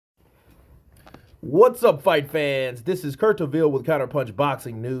What's up, fight fans? This is Kurt DeVille with Counterpunch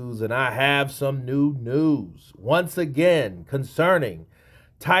Boxing News, and I have some new news once again concerning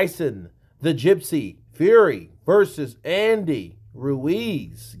Tyson the Gypsy Fury versus Andy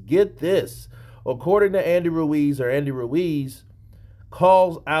Ruiz. Get this. According to Andy Ruiz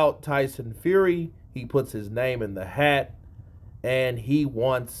calls out Tyson Fury. He puts his name in the hat, and he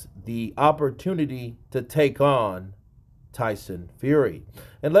wants the opportunity to take on Tyson Fury.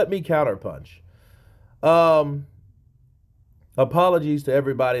 And let me counterpunch. Apologies to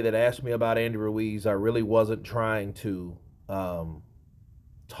everybody that asked me about Andy Ruiz. I really wasn't trying to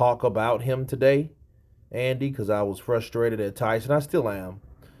talk about him today, Andy, because I was frustrated at Tyson. I still am.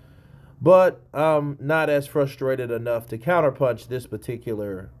 But I'm not as frustrated enough to counterpunch this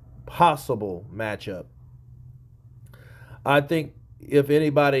particular possible matchup. I think if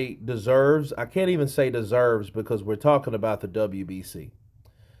anybody deserves, I can't even say deserves because we're talking about the WBC.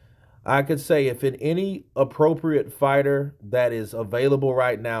 I could say if in any appropriate fighter that is available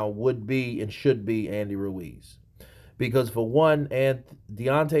right now would be and should be Andy Ruiz. Because for one,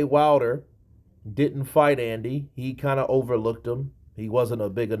 Deontay Wilder didn't fight Andy. He kind of overlooked him. He wasn't a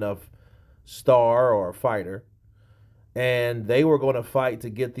big enough star or fighter. And they were going to fight to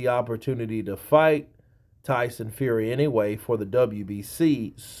get the opportunity to fight Tyson Fury anyway for the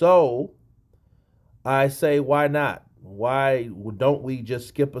WBC. So I say, why not? Why don't we just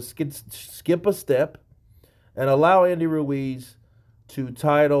skip a step and allow Andy Ruiz to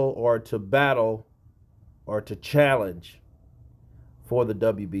title or to battle or to challenge for the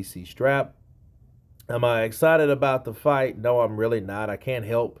WBC strap? Am I excited about the fight? No, I'm really not. I can't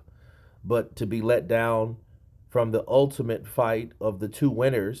help but to be let down from the ultimate fight of the two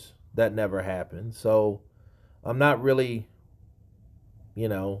winners. That never happened. So I'm not really,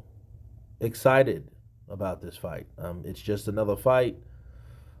 excited about this fight. It's just another fight,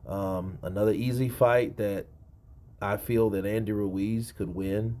 another easy fight that I feel that Andy Ruiz could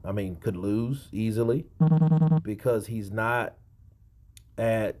could lose easily because he's not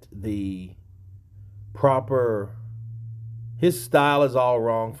at the proper, his style is all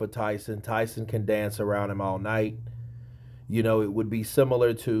wrong for Tyson. Tyson can dance around him all night. It would be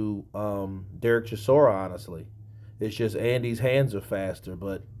similar to Derek Chisora, honestly. It's just Andy's hands are faster,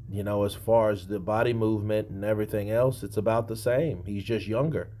 but as far as the body movement and everything else, it's about the same. He's just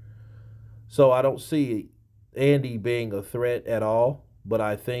younger. So I don't see Andy being a threat at all, but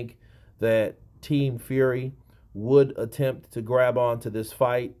I think that Team Fury would attempt to grab onto this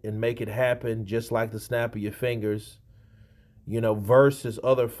fight and make it happen just like the snap of your fingers, versus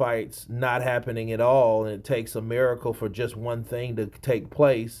other fights not happening at all, and it takes a miracle for just one thing to take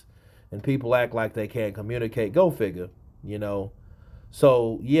place, and people act like they can't communicate. Go figure,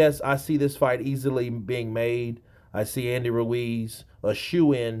 So, yes, I see this fight easily being made. I see Andy Ruiz a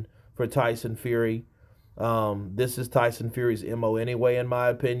shoe-in for Tyson Fury. This is Tyson Fury's MO anyway, in my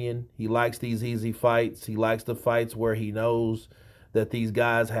opinion. He likes these easy fights. He likes the fights where he knows that these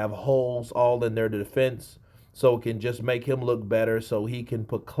guys have holes all in their defense, so it can just make him look better, so he can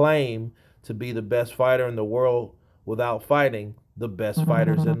proclaim to be the best fighter in the world without fighting the best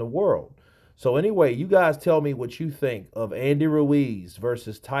fighters in the world. So anyway, you guys tell me what you think of Andy Ruiz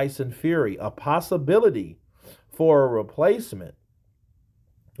versus Tyson Fury, a possibility for a replacement.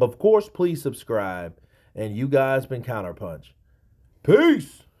 Of course, please subscribe, and you guys been Counterpunch.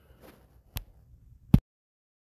 Peace!